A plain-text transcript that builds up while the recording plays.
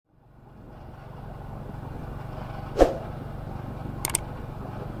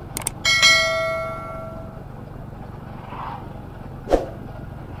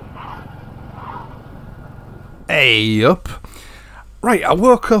Hey up. Right, I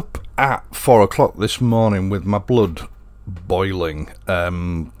woke up at 4 o'clock this morning with my blood boiling.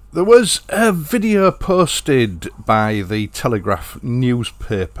 There was a video posted by the Telegraph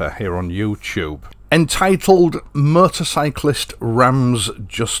newspaper here on YouTube entitled "Motorcyclist Rams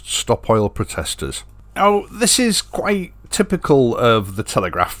Just Stop Oil Protesters." Now, this is quite typical of the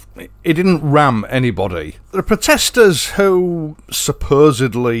Telegraph. It didn't ram anybody. The protesters who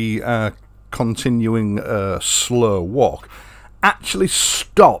supposedly continuing a slow walk actually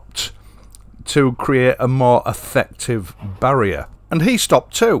stopped to create a more effective barrier, and he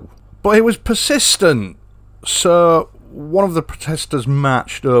stopped too, but he was persistent, so one of the protesters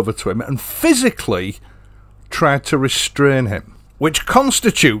marched over to him and physically tried to restrain him, which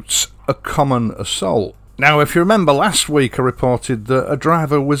constitutes a common assault. Now, if you remember, last week I reported that a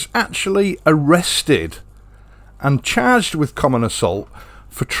driver was actually arrested and charged with common assault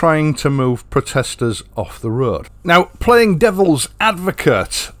for trying to move protesters off the road. Now, playing devil's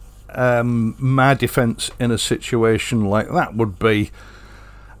advocate, my defence in a situation like that would be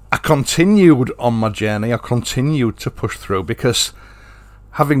I continued on my journey, I continued to push through, because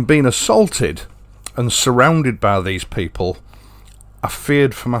having been assaulted and surrounded by these people, I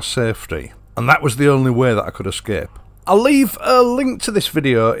feared for my safety, and that was the only way that I could escape. I'll leave a link to this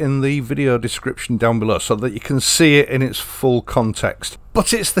video in the video description down below so that you can see it in its full context.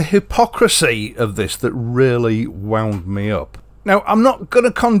 But it's the hypocrisy of this that really wound me up. Now, I'm not going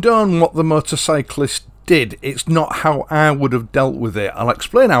to condone what the motorcyclist did. It's not how I would have dealt with it. I'll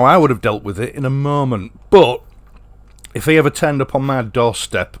explain how I would have dealt with it in a moment. But if he ever turned up on my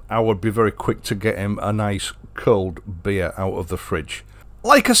doorstep, I would be very quick to get him a nice cold beer out of the fridge.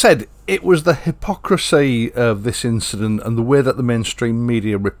 Like I said, it was the hypocrisy of this incident and the way that the mainstream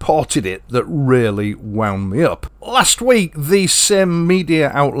media reported it that really wound me up. Last week, these same media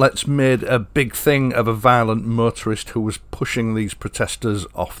outlets made a big thing of a violent motorist who was pushing these protesters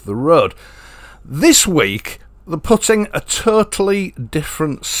off the road. This week, they're putting a totally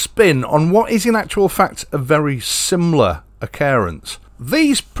different spin on what is in actual fact a very similar occurrence.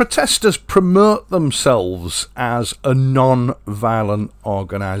 These protesters promote themselves as a non-violent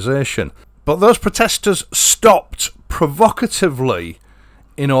organisation, but those protesters stopped provocatively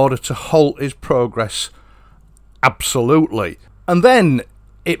in order to halt his progress absolutely. And then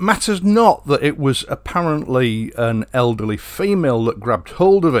it matters not that it was apparently an elderly female that grabbed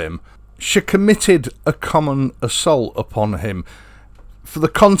hold of him. She committed a common assault upon him.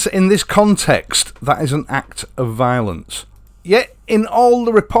 In this context, that is an act of violence. Yet, in all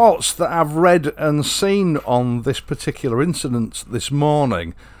the reports that I've read and seen on this particular incident this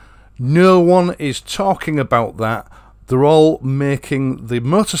morning, no one is talking about that. They're all making the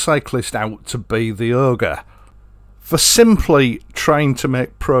motorcyclist out to be the ogre for simply trying to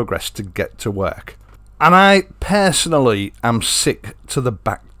make progress to get to work. And I personally am sick to the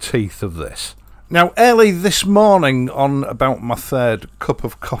back teeth of this. Now, early this morning, on about my third cup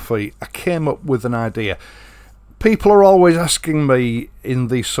of coffee, I came up with an idea. People are always asking me in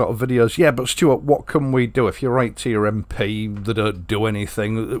these sort of videos, yeah, but Stuart, what can we do? If you write to your MP, they don't do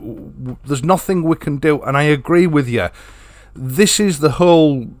anything. There's nothing we can do. And I agree with you. This is the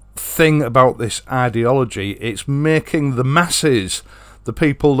whole thing about this ideology. It's making the masses, the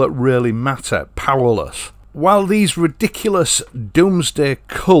people that really matter, powerless. While these ridiculous doomsday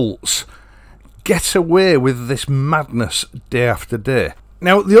cults get away with this madness day after day.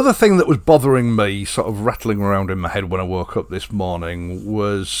 Now, the other thing that was bothering me, sort of rattling around in my head when I woke up this morning,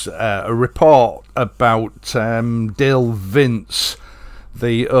 was a report about Dale Vince,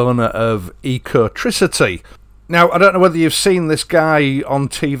 the owner of Ecotricity. Now, I don't know whether you've seen this guy on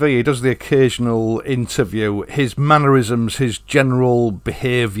TV. He does the occasional interview. His mannerisms, his general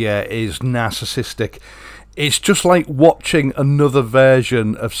behaviour is narcissistic. It's just like watching another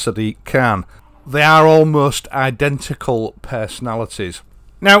version of Sadiq Khan. They are almost identical personalities.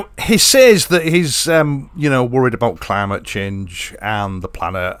 Now, he says that he's, worried about climate change and the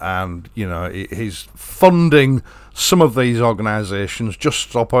planet, and, he's funding some of these organisations, Just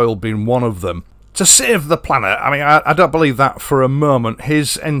Stop Oil being one of them, to save the planet. I mean, I don't believe that for a moment.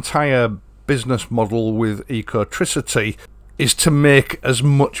 His entire business model with Ecotricity is to make as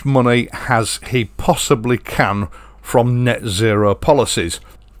much money as he possibly can from net zero policies.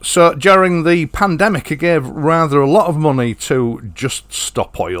 So during the pandemic, he gave rather a lot of money to Just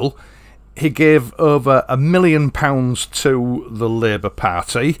Stop Oil. He gave over £1 million to the Labour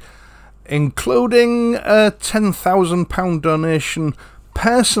Party, including a £10,000 donation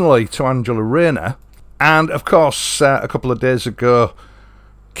personally to Angela Rayner. And of course, a couple of days ago,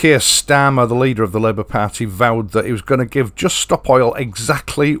 Keir Starmer, the leader of the Labour Party, vowed that he was going to give Just Stop Oil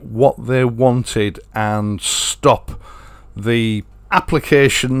exactly what they wanted and stop the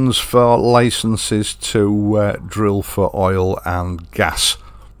applications for licences to drill for oil and gas.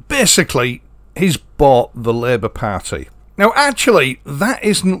 Basically, he's bought the Labour Party. Now, actually, that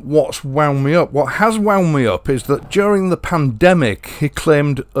isn't what's wound me up. What has wound me up is that during the pandemic, he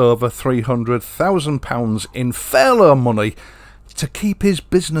claimed over £300,000 in furlough money to keep his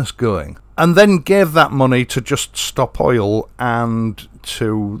business going, and then gave that money to Just Stop Oil and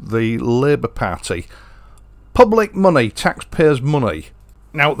to the Labour Party. Public money, taxpayers' money.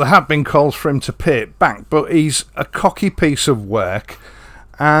 Now, there have been calls for him to pay it back, but he's a cocky piece of work,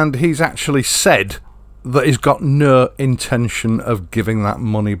 and he's actually said that he's got no intention of giving that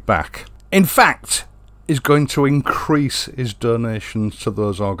money back. In fact, he's going to increase his donations to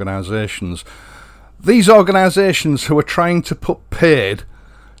those organisations. These organisations who are trying to put paid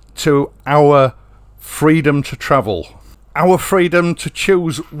to our freedom to travel, our freedom to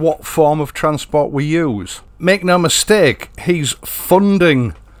choose what form of transport we use. Make no mistake, he's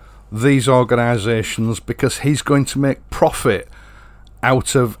funding these organisations because he's going to make profit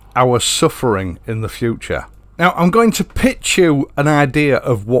out of our suffering in the future. Now, I'm going to pitch you an idea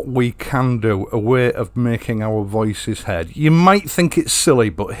of what we can do, a way of making our voices heard. You might think it's silly,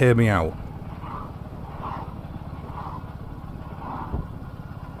 but hear me out.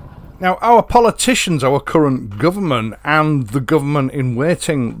 Now, our politicians, our current government, and the government in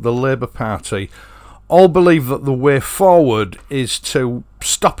waiting, the Labour Party, all believe that the way forward is to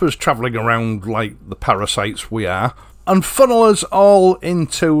stop us travelling around like the parasites we are, and funnel us all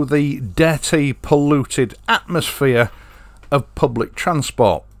into the dirty, polluted atmosphere of public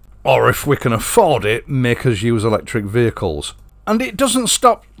transport. Or if we can afford it, make us use electric vehicles. And it doesn't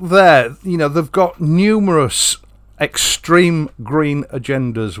stop there. You know, they've got numerous extreme green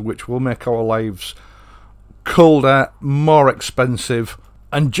agendas which will make our lives colder, more expensive,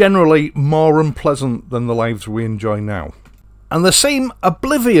 and generally more unpleasant than the lives we enjoy now. And they seem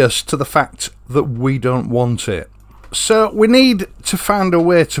oblivious to the fact that we don't want it. So we need to find a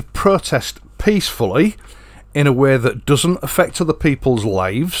way to protest peacefully in a way that doesn't affect other people's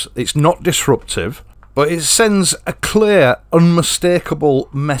lives. It's not disruptive, but it sends a clear, unmistakable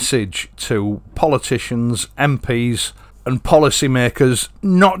message to politicians, MPs and policymakers,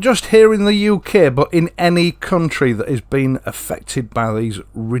 not just here in the UK, but in any country that is being affected by these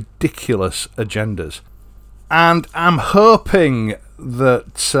ridiculous agendas. And I'm hoping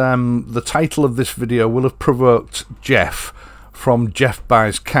that the title of this video will have provoked Geoff from Geoff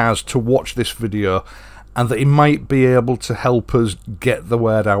Buys Cars to watch this video, and that he might be able to help us get the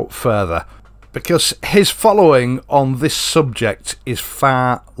word out further, because his following on this subject is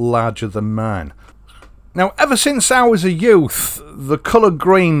far larger than mine. Now, ever since I was a youth, the colour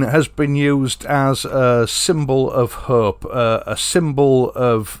green has been used as a symbol of hope, a symbol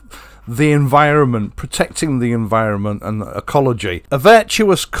of the environment, protecting the environment and ecology. A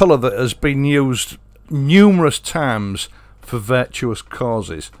virtuous colour that has been used numerous times for virtuous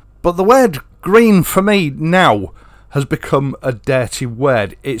causes. But the word green for me now has become a dirty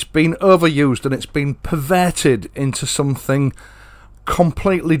word. It's been overused and it's been perverted into something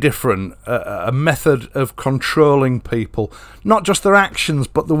completely different, a method of controlling people, not just their actions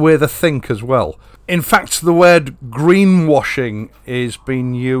but the way they think as well. In fact, the word greenwashing is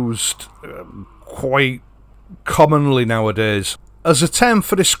being used quite commonly nowadays as a term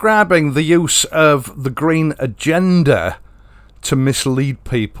for describing the use of the green agenda to mislead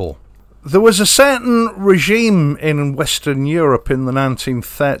people. There was a certain regime in Western Europe in the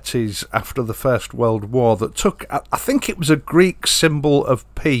 1930s after the First World War that took, I think it was a Greek symbol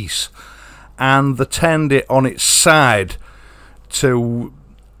of peace, and they turned it on its side to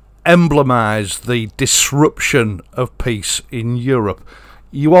emblemise the disruption of peace in Europe.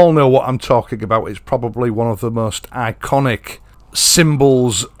 You all know what I'm talking about. It's probably one of the most iconic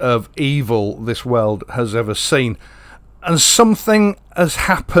symbols of evil this world has ever seen. And something has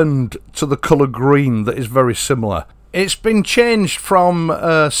happened to the colour green that is very similar. It's been changed from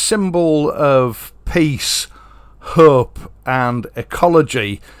a symbol of peace, hope and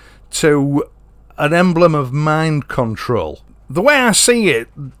ecology to an emblem of mind control. The way I see it,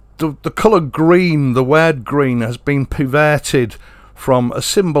 the colour green, the word green, has been perverted from a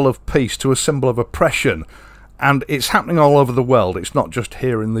symbol of peace to a symbol of oppression. And it's happening all over the world. It's not just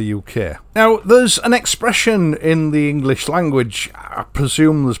here in the UK. Now, there's an expression in the English language. I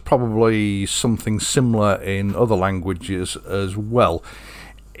presume there's probably something similar in other languages as well.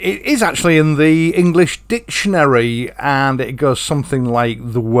 It is actually in the English dictionary, and it goes something like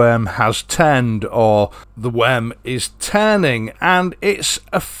the worm has turned or the worm is turning, and it's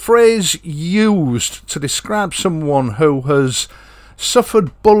a phrase used to describe someone who has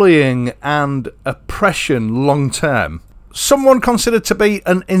suffered bullying and oppression long term. Someone considered to be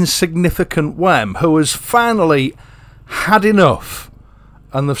an insignificant worm who has finally had enough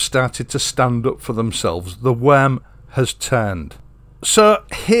and they've started to stand up for themselves. The worm has turned. So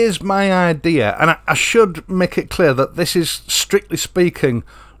here's my idea, and I should make it clear that this is, strictly speaking,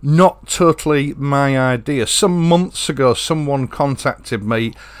 not totally my idea. Some months ago someone contacted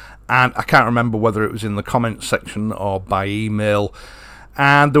me, and I can't remember whether it was in the comments section or by email,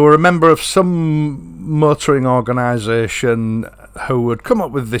 and they were a member of some motoring organisation who had come up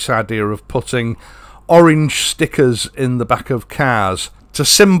with this idea of putting orange stickers in the back of cars to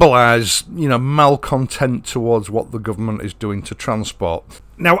symbolise, malcontent towards what the government is doing to transport.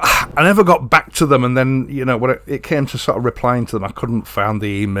 Now, I never got back to them, and then, when it came to sort of replying to them, I couldn't find the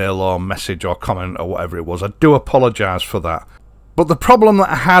email or message or comment or whatever it was. I do apologise for that. But the problem that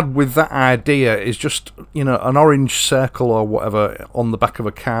I had with that idea is just, an orange circle or whatever on the back of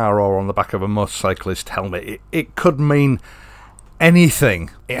a car or on the back of a motorcyclist helmet. It could mean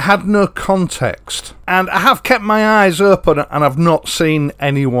anything. It had no context. And I have kept my eyes open, and I've not seen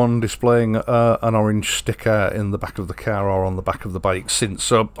anyone displaying an orange sticker in the back of the car or on the back of the bike since.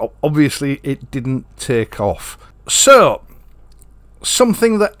 So obviously it didn't take off. So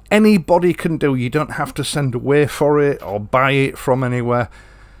something that anybody can do. You don't have to send away for it or buy it from anywhere.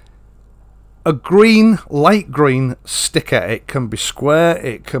 A green, light green sticker. It can be square,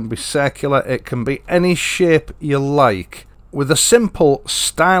 it can be circular, it can be any shape you like, with a simple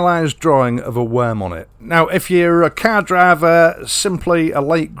stylized drawing of a worm on it. Now, if you're a car driver, simply a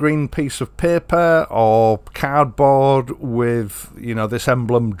light green piece of paper or cardboard with, this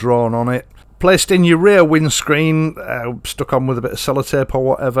emblem drawn on it, placed in your rear windscreen, stuck on with a bit of sellotape or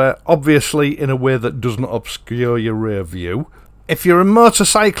whatever, obviously in a way that doesn't obscure your rear view. If you're a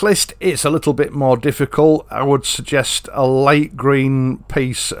motorcyclist, it's a little bit more difficult. I would suggest a light green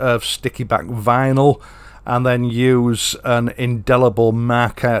piece of sticky back vinyl, and then use an indelible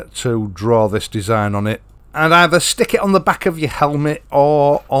marker to draw this design on it, and either stick it on the back of your helmet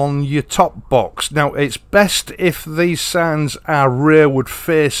or on your top box. Now, it's best if these signs are rearward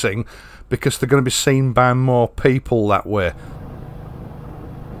facing, because they're going to be seen by more people that way.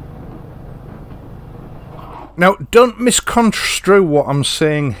 Now, don't misconstrue what I'm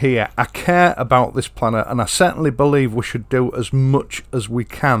saying here. I care about this planet, and I certainly believe we should do as much as we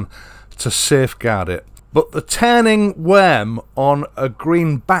can to safeguard it. But the turning worm on a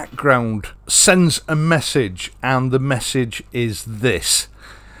green background sends a message, and the message is this: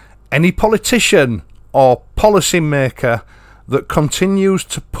 any politician or policymaker that continues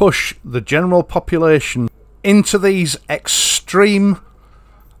to push the general population into these extreme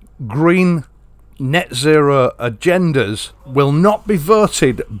green net zero agendas will not be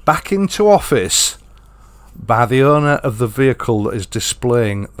voted back into office by the owner of the vehicle that is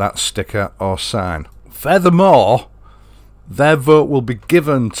displaying that sticker or sign. Furthermore, their vote will be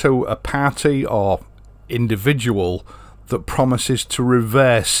given to a party or individual that promises to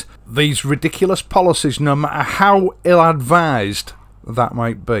reverse these ridiculous policies, no matter how ill-advised that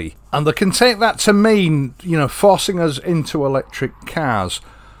might be. And they can take that to mean, forcing us into electric cars,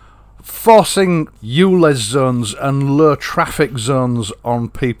 forcing ULEZ zones and low traffic zones on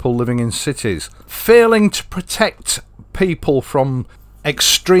people living in cities, failing to protect people from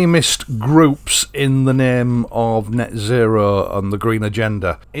extremist groups in the name of net zero and the green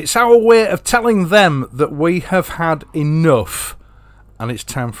agenda. It's our way of telling them that we have had enough and it's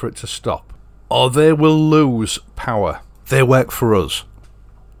time for it to stop, or they will lose power. They work for us.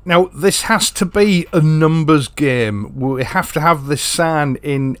 Now, this has to be a numbers game. We have to have this sign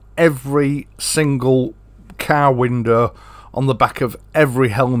in every single car window, on the back of every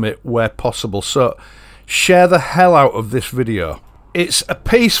helmet where possible. So share the hell out of this video. It's a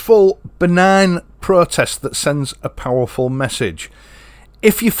peaceful, benign protest that sends a powerful message.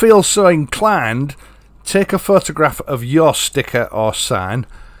 If you feel so inclined, take a photograph of your sticker or sign,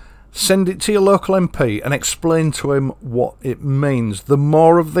 send it to your local MP and explain to him what it means. The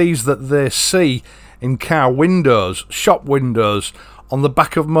more of these that they see in car windows, shop windows, on the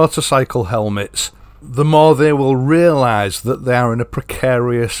back of motorcycle helmets, the more they will realise that they are in a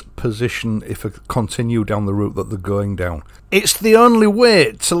precarious position if they continue down the route that they're going down. It's the only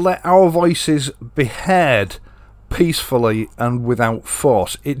way to let our voices be heard peacefully and without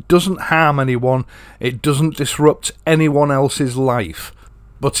force. It doesn't harm anyone. It doesn't disrupt anyone else's life.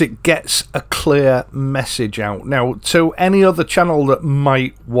 but it gets a clear message out. Now, to any other channel that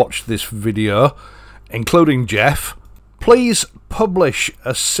might watch this video, including Geoff, please publish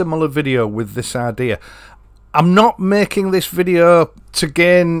a similar video with this idea. I'm not making this video to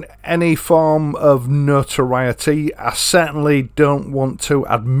gain any form of notoriety. I certainly don't want to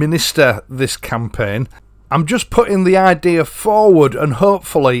administer this campaign. I'm just putting the idea forward, and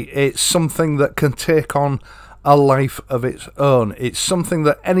hopefully it's something that can take on a life of its own. It's something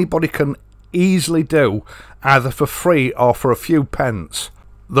that anybody can easily do, either for free or for a few pence,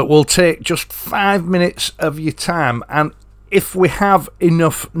 that will take just 5 minutes of your time, and if we have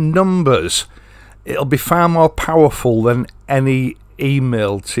enough numbers, it'll be far more powerful than any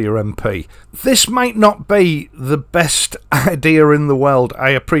email to your MP. This might not be the best idea in the world. I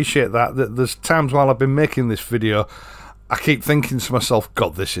appreciate that. There's times while I've been making this video, I keep thinking to myself,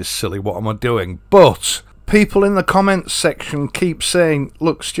 God, this is silly, what am I doing? But people in the comments section keep saying,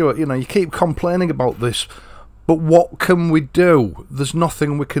 look, Stuart, you know, you keep complaining about this, but what can we do? There's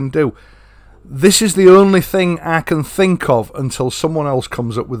nothing we can do. This is the only thing I can think of until someone else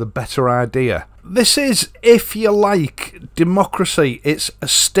comes up with a better idea. This is, if you like, democracy. It's a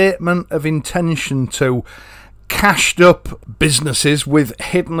statement of intention to cashed up businesses with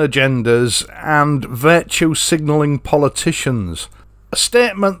hidden agendas and virtue signalling politicians. A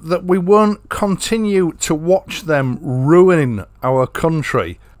statement that we won't continue to watch them ruin our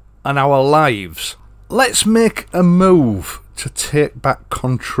country and our lives. Let's make a move to take back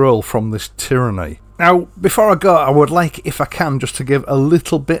control from this tyranny. Now, before I go, I would like, if I can, just to give a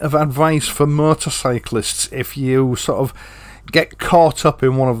little bit of advice for motorcyclists if you sort of get caught up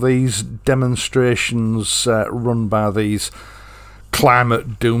in one of these demonstrations run by these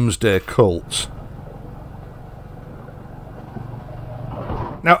climate doomsday cults.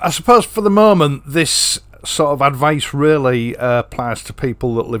 Now, I suppose for the moment, this sort of advice really applies to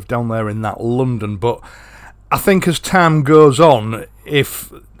people that live down there in that London, but I think as time goes on,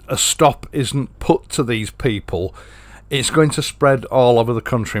 if a stop isn't put to these people, it's going to spread all over the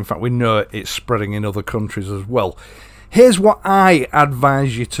country. In fact, we know it's spreading in other countries as well. Here's what I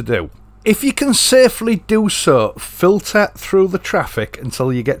advise you to do. If you can safely do so, filter through the traffic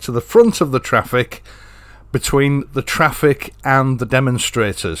until you get to the front of the traffic, between the traffic and the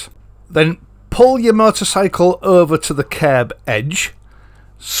demonstrators. Then pull your motorcycle over to the curb edge,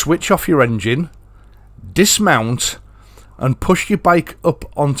 switch off your engine, dismount and push your bike up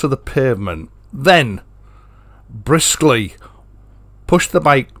onto the pavement. Then briskly push the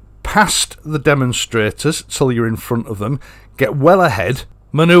bike past the demonstrators till you're in front of them, get well ahead,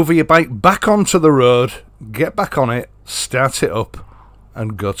 manoeuvre your bike back onto the road, get back on it, start it up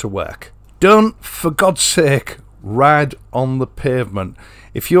and go to work. Don't, for God's sake, ride on the pavement.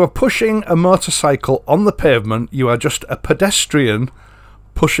 If you are pushing a motorcycle on the pavement, you are just a pedestrian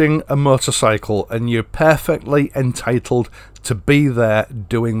pushing a motorcycle, and you're perfectly entitled to be there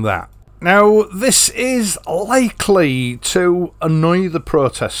doing that. Now, this is likely to annoy the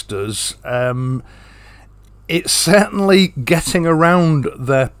protesters. It's certainly getting around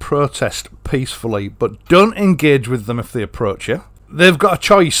their protest peacefully, but don't engage with them if they approach you. They've got a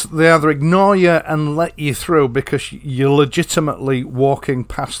choice. They either ignore you and let you through because you're legitimately walking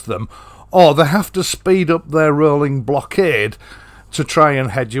past them, or they have to speed up their rolling blockade to try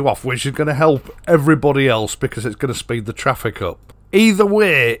and head you off, which is going to help everybody else because it's going to speed the traffic up. Either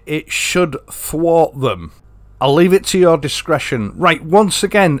way, it should thwart them. I'll leave it to your discretion. Right, once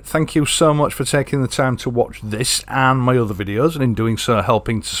again, thank you so much for taking the time to watch this and my other videos, and in doing so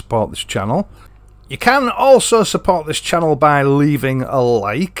helping to support this channel. You can also support this channel by leaving a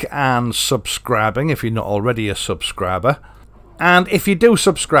like and subscribing if you're not already a subscriber. And if you do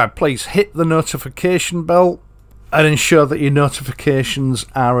subscribe, please hit the notification bell and ensure that your notifications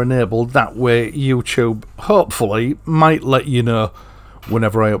are enabled. That way YouTube hopefully might let you know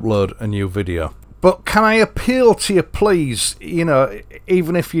whenever I upload a new video. But can I appeal to you, please, you know,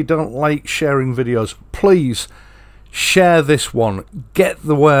 even if you don't like sharing videos, please share this one, get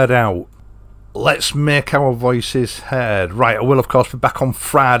the word out. Let's make our voices heard. Right, I will of course be back on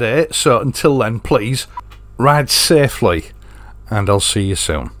Friday, so until then, please ride safely and I'll see you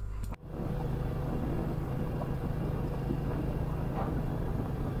soon.